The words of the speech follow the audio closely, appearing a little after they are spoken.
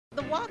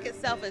walk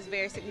itself is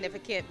very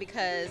significant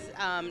because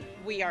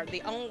we are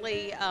the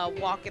only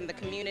walk in the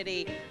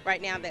community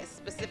right now that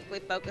specifically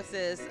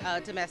focuses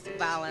domestic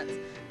violence.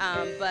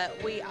 But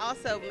we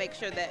also make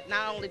sure that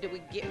not only do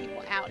we get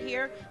people out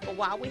here, but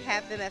while we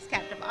have them as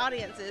captive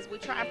audiences, we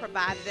try and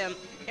provide them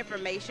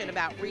information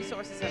about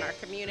resources in our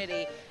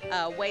community,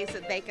 ways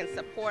that they can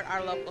support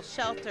our local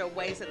shelter,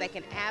 ways that they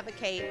can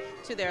advocate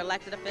to their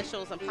elected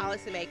officials and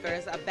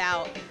policymakers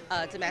about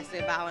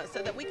domestic violence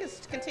so that we can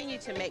continue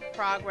to make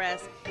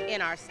progress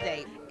in our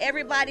state.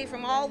 Everybody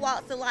from all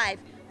walks of life,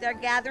 they're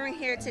gathering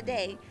here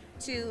today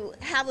to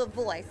have a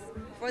voice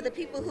for the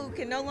people who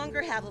can no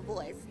longer have a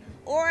voice,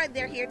 or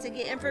they're here to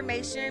get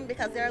information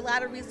because there are a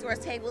lot of resource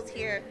tables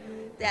here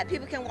that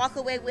people can walk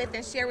away with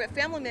and share with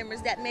family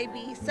members that may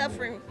be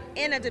suffering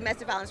in a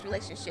domestic violence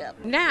relationship.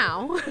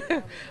 Now,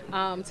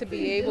 to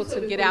be able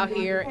to get out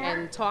here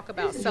and talk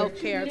about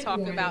self-care,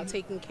 talk about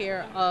taking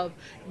care of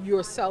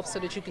yourself so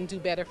that you can do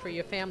better for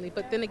your family.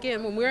 But then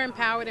again, when we're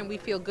empowered and we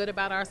feel good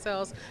about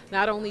ourselves,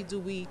 not only do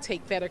we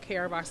take better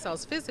care of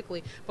ourselves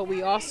physically, but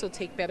we also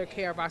take better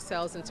care of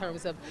ourselves in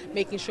terms of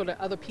making sure that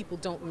other people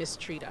don't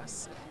mistreat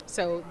us.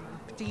 So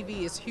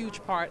TV is a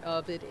huge part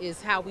of it,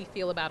 is how we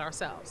feel about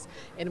ourselves.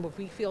 And if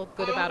we feel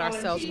good about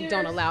ourselves, we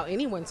don't allow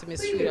anyone to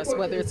mistreat us,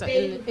 whether it's an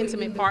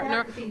intimate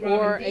partner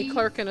or a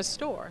clerk in a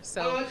store.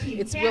 So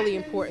it's really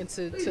important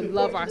to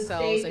love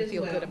ourselves and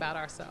feel good about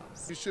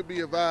ourselves. You should be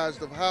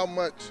advised of how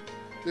much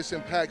this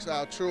impacts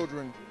our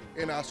children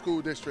in our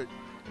school district,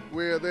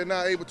 where they're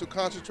not able to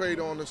concentrate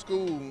on the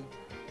school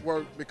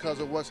work because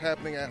of what's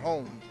happening at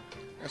home.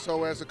 And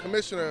so as a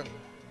commissioner,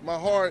 my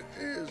heart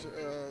is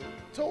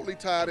totally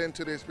tied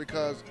into this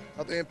because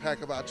of the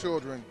impact of our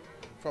children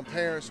from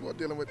parents who are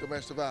dealing with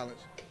domestic violence.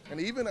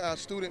 And even our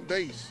student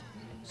base,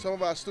 some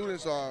of our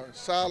students are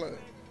silent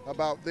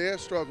about their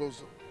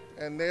struggles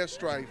and their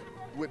strife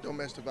with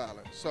domestic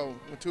violence. So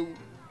when two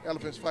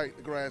elephants fight,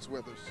 the grass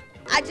withers.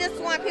 I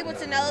just want people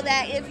to know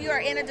that if you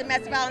are in a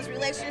domestic violence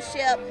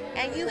relationship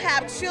and you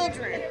have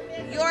children,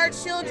 your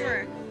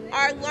children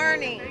are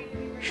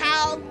learning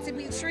how to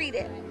be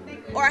treated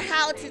or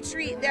how to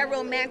treat their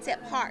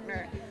romantic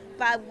partner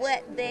by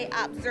what they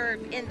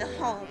observe in the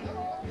home.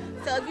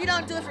 So if you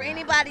don't do it for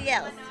anybody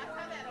else,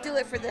 do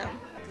it for them.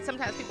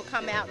 Sometimes people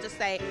come out and just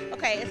say,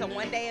 okay, it's a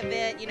one-day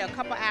event, you know, a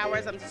couple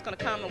hours, I'm just going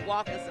to come and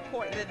walk and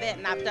support the event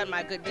and I've done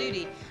my good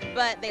duty.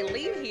 But they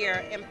leave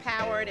here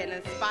empowered and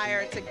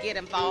inspired to get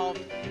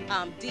involved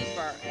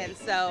deeper. And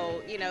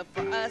so, you know,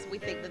 for us, we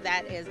think that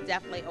that is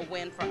definitely a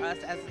win for us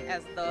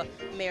as the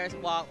Mayor's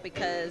Walk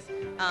because,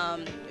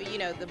 you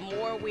know, the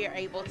more we are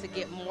able to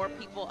get more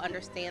people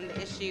understand the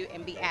issue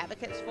and be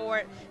advocates for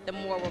it, the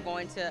more we're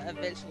going to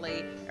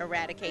eventually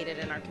eradicate it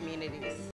in our communities.